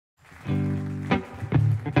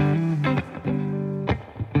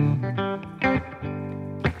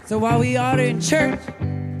So while we are in church,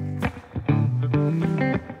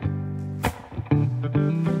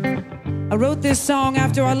 I wrote this song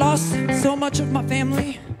after I lost so much of my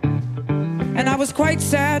family, and I was quite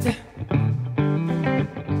sad.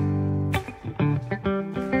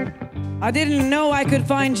 I didn't know I could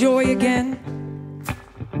find joy again.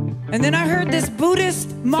 And then I heard this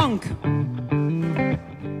Buddhist monk.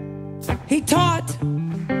 He taught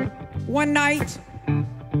one night,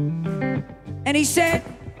 and he said,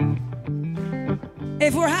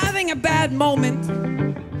 if we're having a bad moment,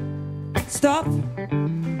 stop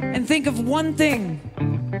and think of one thing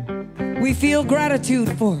we feel gratitude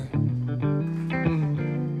for.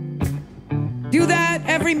 Do that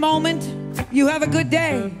every moment you have a good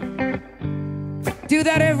day. Do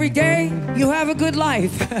that every day you have a good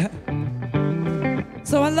life.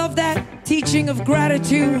 So I love that teaching of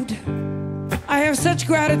gratitude. I have such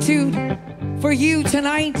gratitude for you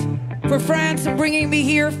tonight, for France bringing me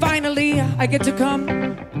here. Finally, I get to come.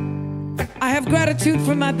 I have gratitude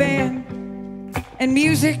for my band and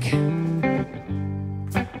music.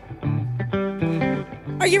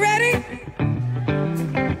 Are you ready?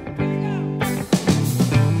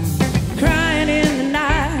 Crying in the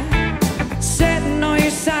night, setting on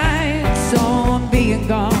your sights on being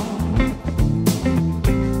gone.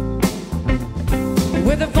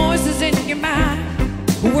 With the voices in your mind,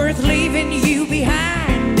 worth leaving you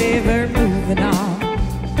behind, ever moving on.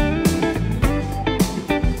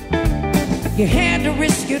 You had to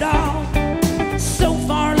risk it all, so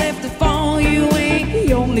far left to fall, you ain't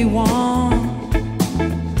the only one.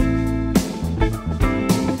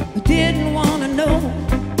 We didn't want to know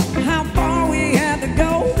how far we had to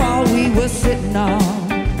go while we were sitting on.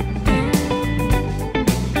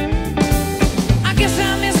 I guess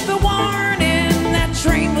I missed the warning, that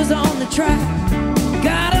train was on the track.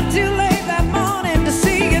 Got up too late that morning to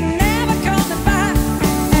see you never coming back,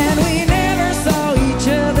 and we never saw each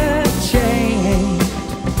other change.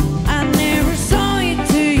 I never saw you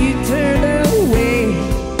till you turned away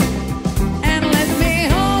and left me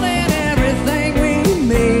holding everything we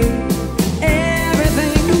made,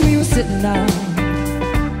 everything we were sitting on.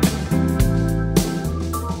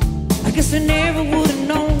 I guess I never would have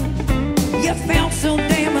known you felt so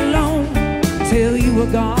damn alone till you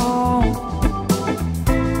were gone.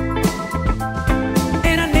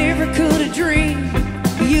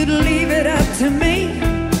 You'd leave it up to me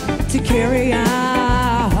to carry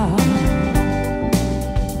on.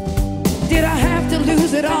 Did I have to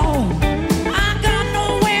lose it all? I got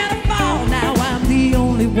nowhere to fall. Now I'm the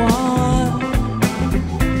only one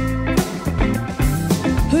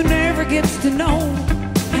who never gets to know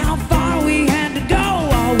how far we had to go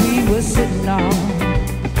while we were sitting on.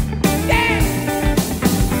 Yeah!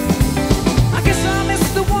 I guess I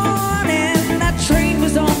missed the warning, that train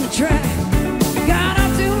was on the track. Got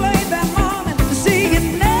up too late that morning to see you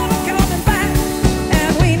never coming back,